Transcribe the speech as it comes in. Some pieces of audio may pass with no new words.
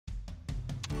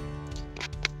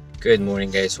Good morning,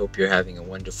 guys. Hope you're having a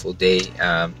wonderful day.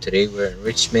 Today we're in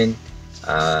Richmond.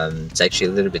 It's actually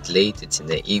a little bit late. It's in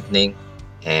the evening,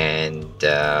 and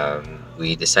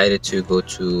we decided to go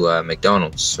to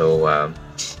McDonald's. So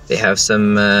they have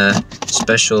some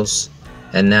specials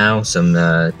and now some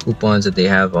coupons that they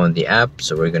have on the app.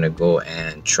 So we're gonna go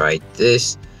and try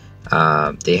this.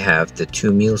 They have the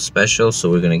 2-meal special,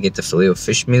 so we're gonna get the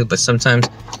filet-o-fish meal. But sometimes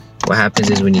what happens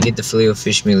is when you get the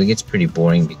filet-o-fish meal, it gets pretty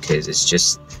boring because it's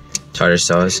just tartar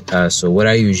sauce. So what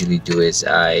I usually do is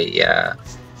I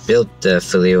build the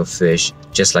filet-o-fish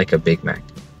just like a Big Mac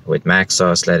with mac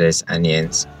sauce, lettuce,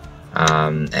 onions,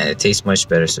 and it tastes much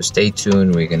better. So stay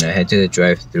tuned. We're gonna head to the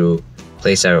drive-thru,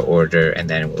 place our order, and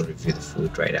then we'll review the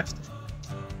food right after.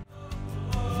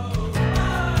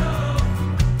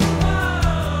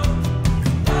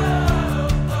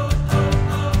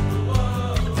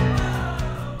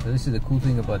 This is the cool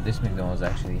thing about this McDonald's.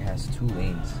 Actually has 2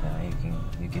 lanes.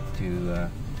 You get to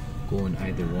go in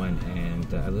either one.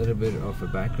 And a little bit of a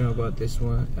background about this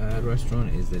one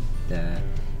restaurant is that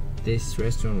this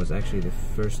restaurant was actually the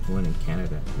first one in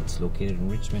Canada. It's located in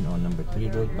Richmond on number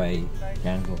 3 Road by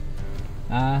Granville.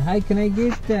 Hi, can I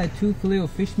get 2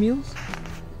 filet-o-fish meals?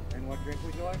 And what drink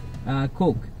would you like?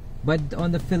 Coke. But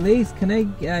on the fillets, can I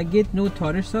get no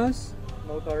tartar sauce?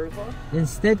 No tartar sauce?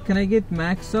 Instead, can I get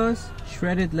mac sauce,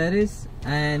 shredded lettuce,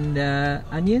 and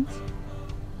onions?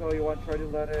 So you want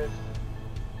shredded lettuce,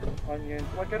 onions.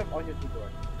 What kind of onions would you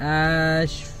like?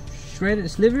 Shredded,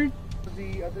 slivered,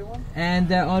 The other one?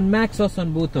 and on mac sauce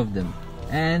on both of them.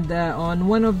 And on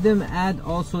one of them, add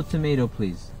also tomato,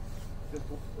 please. Just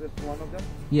one of them?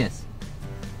 Yes.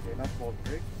 Okay, not salt,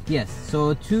 right? Yes.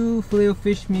 So 2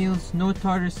 filet-o-fish meals, no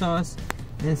tartar sauce.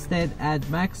 Instead, add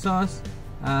mac sauce,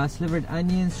 slivered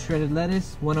onions, shredded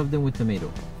lettuce, one of them with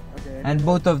tomato. Okay. And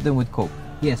both of them with Coke.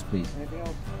 Yes, please. Anything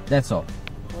else? That's all.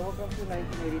 So welcome to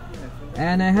 1982.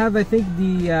 And I have, I think,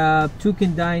 the 2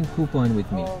 can dine coupon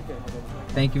with me. Oh, okay.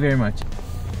 Thank you very much.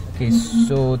 Okay,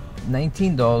 so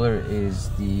 $19 is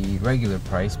the regular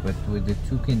price, but with the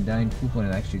 2 can dine coupon,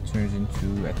 it actually turns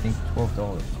into, I think,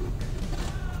 $12.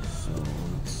 So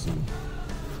let's see.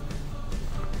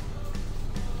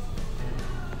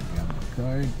 Grab my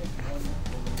card.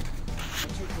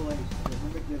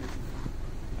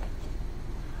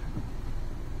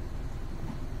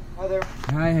 Hi there.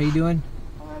 Hi, how you doing?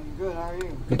 I'm good. How are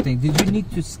you? Good thing. Did you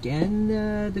need to scan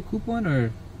the coupon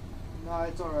or? No,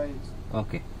 it's alright.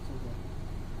 Okay. It's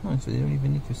okay. Oh, so they don't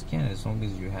even need to scan it. As long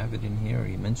as you have it in here or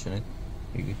you mention it,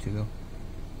 you're good to go.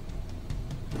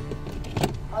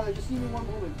 Hi there. Just give me one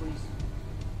moment, please.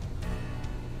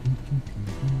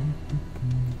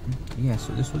 Yeah,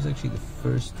 so this was actually the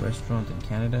first restaurant in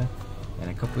Canada, and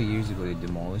a couple of years ago they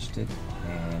demolished it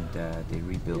and they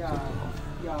rebuilt it.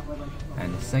 Yeah, but like.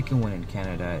 And the second one in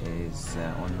Canada is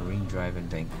on Marine Drive in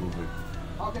Vancouver,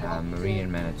 Marine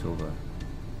in Manitoba.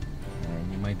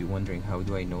 And you might be wondering, how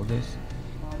do I know this?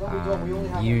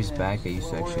 Years back I used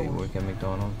to actually work at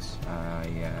McDonald's. I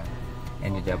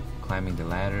ended up climbing the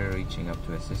ladder, reaching up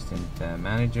to assistant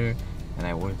manager, and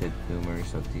I worked at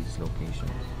numerous of these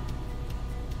locations.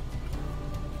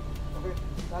 Okay,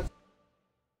 that's.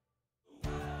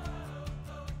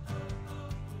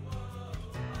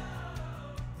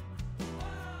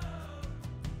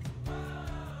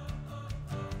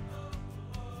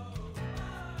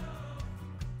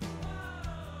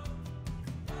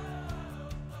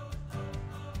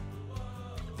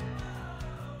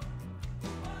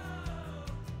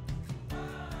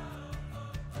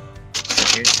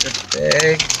 Here's the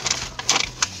bag.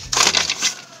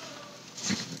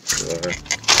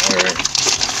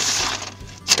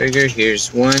 Burger,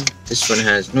 here's one. This one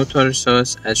has no tartar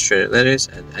sauce, add shredded lettuce,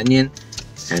 add onion,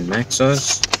 and mac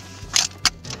sauce.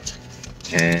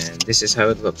 And this is how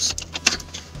it looks.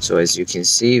 So as you can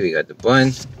see, we got the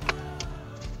bun.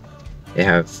 They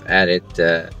have added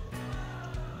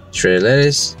shredded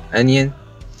lettuce, onion,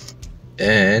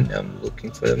 and I'm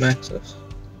looking for the mac sauce.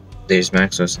 There's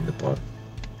mac sauce in the bottom.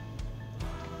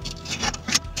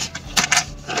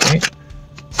 Okay.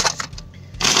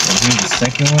 And here's the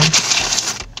second one.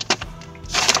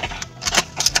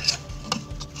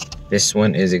 This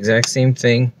one is exact same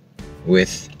thing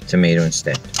with tomato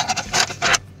instead.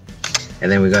 And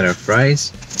then we got our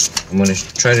fries. I'm gonna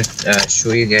try to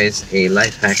show you guys a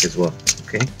life hack as well.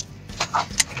 Okay.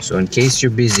 So in case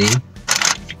you're busy,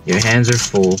 your hands are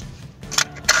full,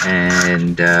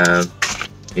 and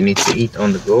you need to eat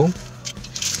on the go,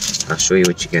 I'll show you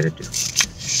what you gotta do.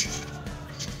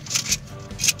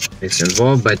 It's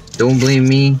involved, but don't blame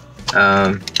me.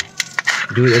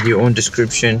 Do it at your own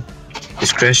discretion.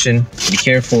 Be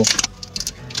careful,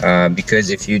 because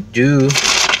if you do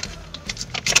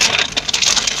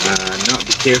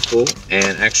careful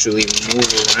and actually move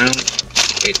around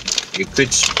it, you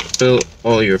could spill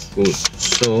all your food.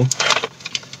 So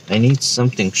I need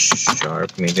something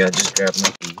sharp. Maybe I'll just grab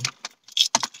my key.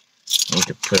 I need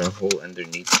to put a hole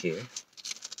underneath here.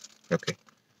 Okay.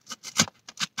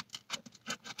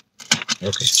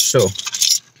 Okay, so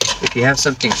if you have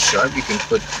something sharp, you can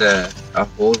put a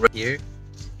hole right here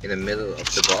in the middle of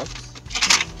the box.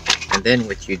 And then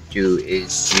what you do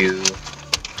is you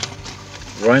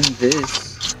run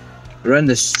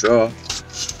the straw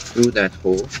through that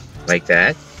hole like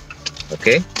that.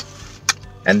 Okay,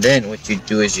 and then what you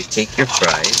do is you take your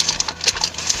fries.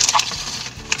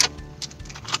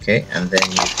 Okay, and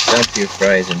then you dump your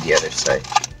fries on the other side.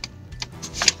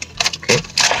 Okay,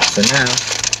 so now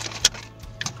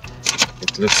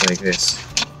it looks like this.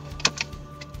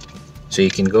 So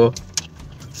you can go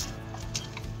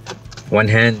one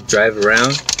hand, drive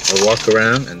around or walk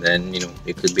around, and then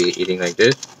you could be eating like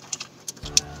this,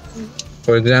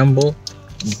 for example.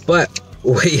 But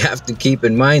what you have to keep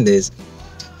in mind is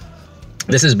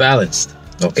this is balanced.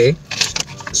 Okay,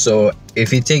 so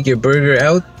if you take your burger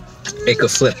out, it could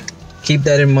flip. Keep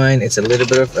that in mind. It's a little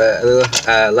bit of a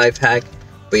little life hack,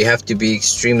 but you have to be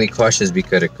extremely cautious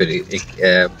because it could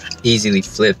easily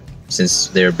flip since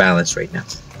they're balanced right now.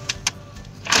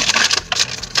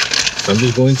 So I'm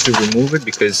just going to remove it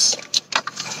because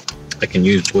I can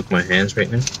use both my hands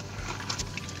right now.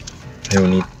 I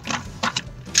don't need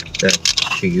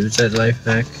to use that life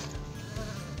hack.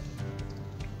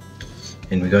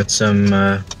 And we got some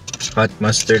hot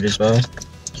mustard as well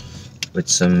with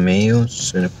some mayo.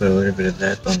 Just gonna put a little bit of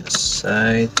that on the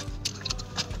side.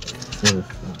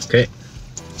 Okay,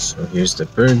 so here's the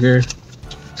burger.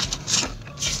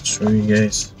 Show you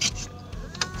guys.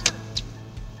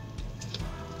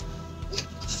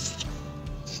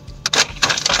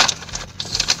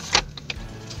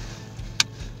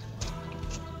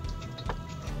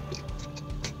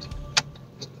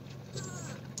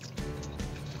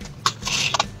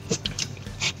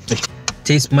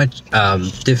 Tastes much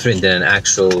different than an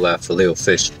actual filet of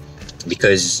fish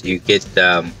because you get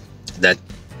that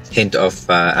hint of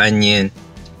onion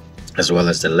as well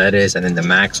as the lettuce, and then the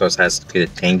mac sauce has a bit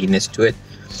of tanginess to it,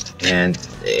 and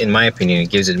in my opinion it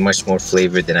gives it much more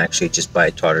flavor than actually just by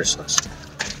tartar sauce.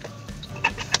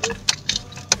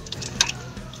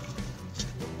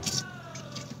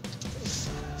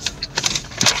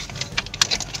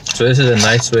 So this is a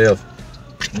nice way of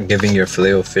giving your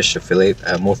filet of fish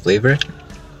more flavor.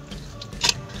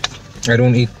 I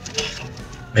don't eat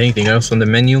anything else on the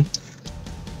menu.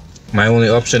 My only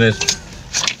option is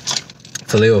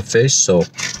filet of fish, so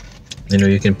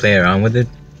you can play around with it.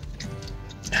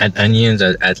 Add onions,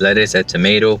 add lettuce, add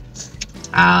tomato,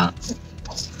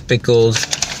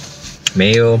 pickles,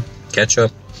 mayo,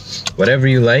 ketchup, whatever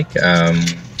you like.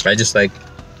 I just like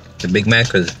the Big Mac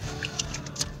because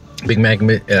Big Mac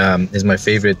is my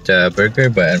favorite burger,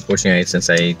 but unfortunately since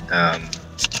I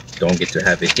don't get to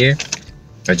have it here,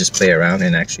 I just play around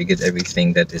and actually get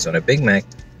everything that is on a Big Mac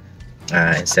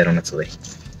instead on a filet.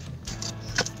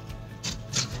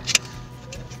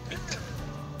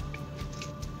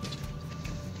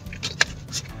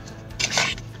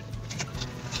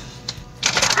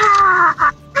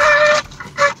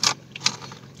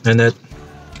 And that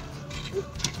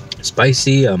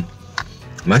spicy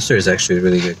mustard is actually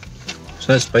really good. It's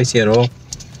not spicy at all,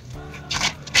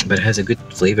 but it has a good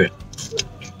flavor.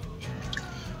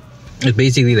 It's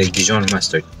basically like Dijon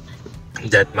mustard.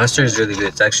 That mustard is really good.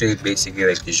 It's actually basically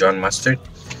like Dijon mustard,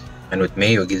 and with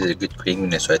mayo it gives it a good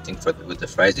creaminess. So I think with the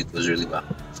fries it goes really well.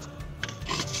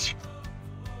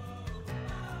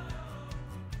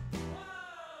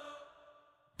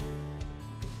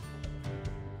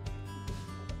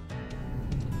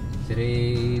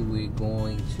 Today we're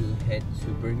going to head to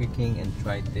Burger King and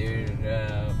try their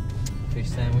fish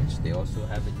sandwich. They also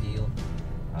have a deal,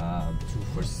 2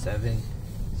 for $7.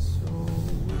 So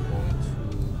we're going to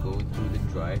go through the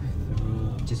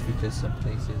drive-through just because some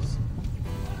places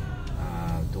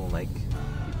don't like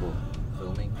people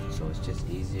filming, so it's just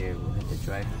easier. We'll hit the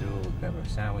drive-through, we'll grab our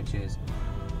sandwiches,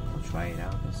 we'll try it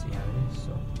out and see how it is.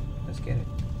 So let's get it.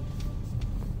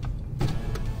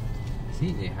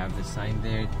 See, they have the sign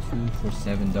there, 2 for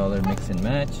 $7 mix and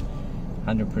match,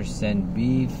 100%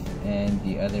 beef, and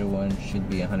the other one should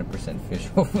be 100% fish,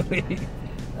 hopefully.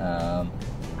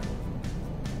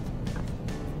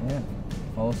 Yeah,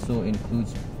 also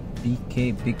includes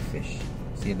BK Big Fish.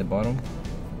 See at the bottom?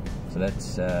 So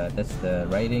that's the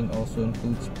writing. Also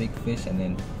includes big fish, and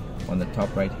then on the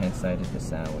top right hand side is the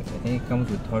sandwich. I think it comes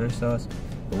with tartar sauce,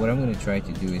 but what I'm going to try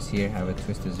to do is here have a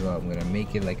twist as well. I'm going to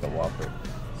make it like a Whopper.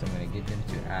 So I'm going to get them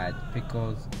to add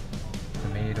pickles,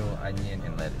 tomato, onion,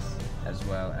 and lettuce, as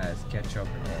well as ketchup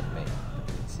and mayo.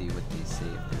 Let's see what they say,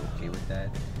 if they're okay with that.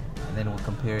 And then we'll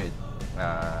compare it.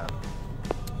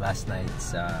 Last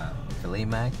night's filet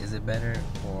mac, is it better,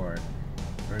 or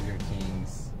Burger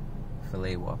King's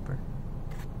filet whopper?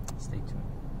 Stay tuned.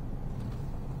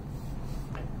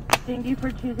 Thank you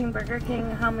for choosing Burger King.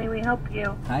 How may we help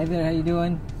you? Hi there, how you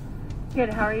doing? Good,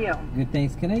 how are you? Good,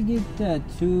 thanks. Can I get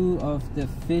 2 of the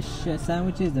fish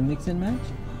sandwiches, the mix and match?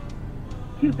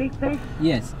 2 big fish?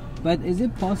 Yes, but is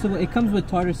it possible, it comes with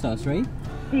tartar sauce, right?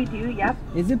 They do, yep.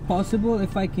 Is it possible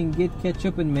if I can get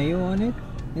ketchup and mayo on it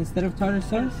instead of tartar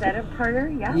sauce? Instead of tartar,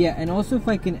 yeah. Yeah, and also if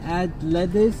I can add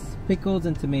lettuce, pickles,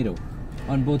 and tomato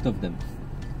on both of them.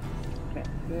 Okay,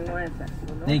 give me 1 second.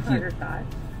 So no Thank tartar you. sauce,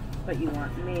 but you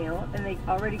want mayo, and they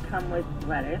already come with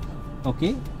lettuce,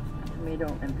 Okay. tomato,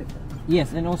 and pickles.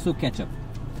 Yes, and also ketchup.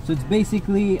 So it's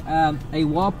basically a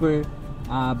Whopper,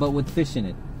 but with fish in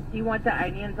it. Do you want the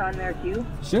onions on there too?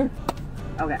 Sure.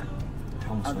 Okay.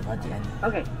 Almost forgot the onion.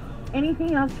 Okay.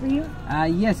 Anything else for you?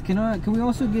 Yes. Can we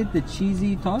also get the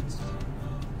cheesy tots?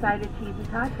 Side of cheesy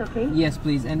tots, okay? Yes,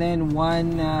 please. And then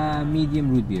 1 medium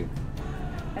root beer.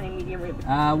 And a medium root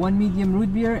beer. 1 medium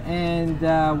root beer and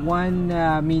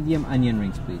 1 medium onion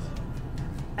rings, please.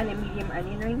 And a medium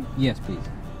onion ring? Yes, please.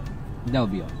 That'll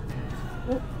be all.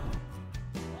 Oh.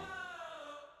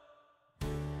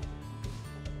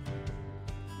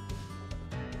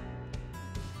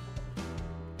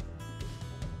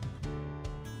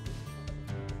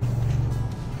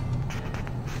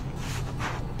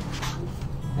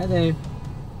 Hi there.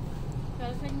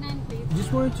 12.9 please.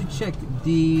 Just wanted to check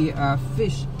the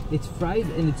fish. It's fried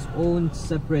in its own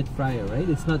separate fryer, right?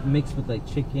 It's not mixed with like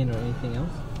chicken or anything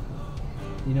else.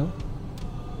 You know?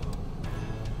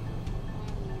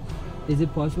 Is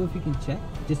it possible if you can check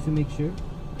just to make sure?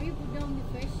 Are you put down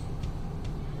the fish?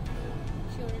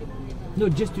 Sure, put it down. No,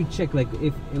 just to check, like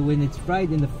if when it's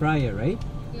fried in the fryer, right?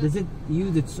 Yeah. Does it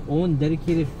use its own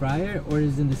dedicated fryer, or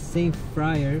is in the same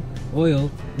fryer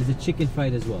oil is the chicken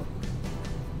fried as well?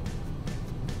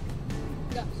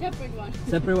 The separate one.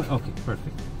 Separate one? Okay,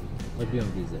 perfect. I'll be on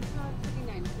visa.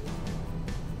 39 please.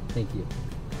 Thank you.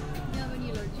 Do you have any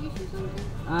allergies or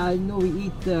something? No, we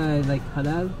eat like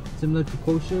halal, similar to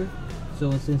kosher.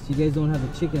 So since you guys don't have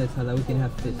a chicken that's halal, we can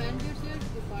have fish. Command yourself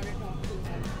before I talk to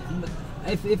you. But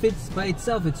if it's by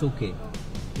itself, it's okay.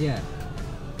 Yeah.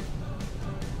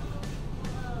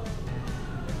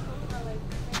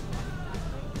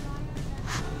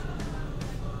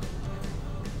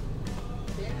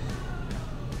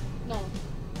 No.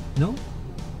 No?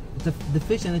 The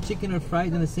fish and the chicken are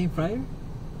fried in the same fryer?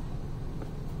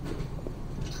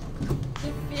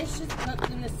 The fish is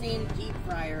cooked in the same deep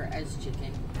fryer as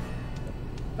chicken,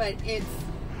 but it's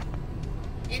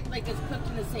cooked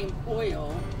in the same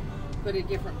oil, but a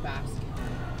different basket.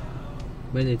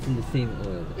 But it's in the same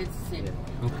oil. Though. It's the same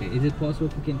Yeah. oil. Okay, is it possible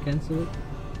if we can cancel it?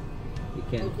 We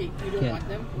can. Okay, you don't Can't. want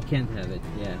them? We can't have it,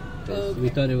 yeah. Because we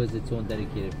Okay. thought it was its own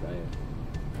dedicated fryer.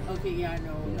 Okay, yeah,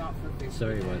 no, Yeah. not for fish.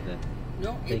 Sorry about that.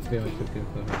 No, Thanks it's very okay. much for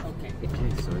confirming. Okay.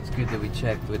 Okay, so it's good that we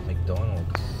checked with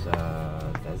McDonald's.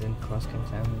 Doesn't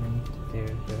cross-contaminate their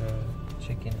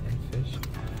chicken and fish.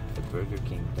 The Burger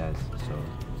King does. So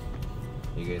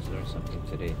you guys learned something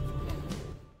today.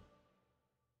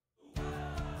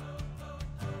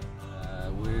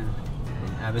 We're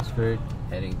in Abbotsford,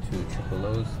 heading to Triple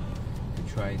O's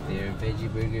to try their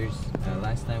veggie burgers.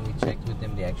 Last time we checked with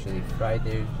them, they actually fried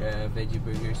their veggie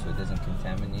burgers, so it doesn't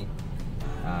contaminate.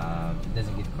 It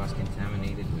doesn't get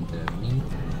cross-contaminated with the meat.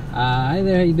 Hi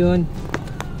there, how you doing?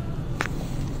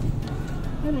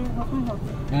 Hello, how can I help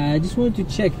you? I just wanted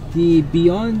to check the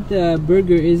Beyond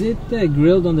Burger. Is it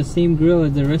grilled on the same grill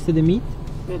as the rest of the meat?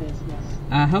 It is,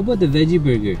 yes. How about the veggie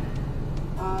burger?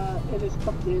 It is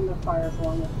cooked in the fire as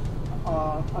well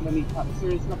on the meat cups.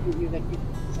 There is nothing here that you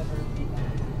consider meat.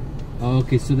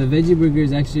 Okay, so the veggie burger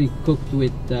is actually cooked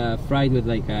with fried with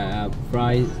like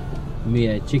fries,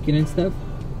 chicken and stuff.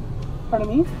 Pardon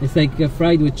me? It's like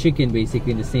fried with chicken,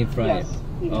 basically in the same fryer. Yes.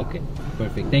 Yeah. Okay,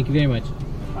 perfect. Thank you very much.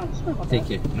 Sorry about Take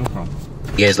that. care. No problem.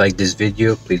 If you guys like this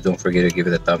video, please don't forget to give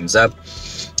it a thumbs up,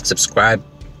 subscribe,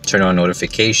 turn on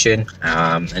notification,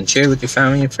 and share it with your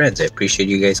family and friends. I appreciate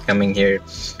you guys coming here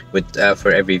with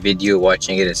for every video,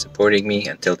 watching it and supporting me.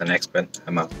 Until the next one,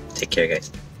 I'm out. Take care,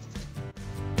 guys.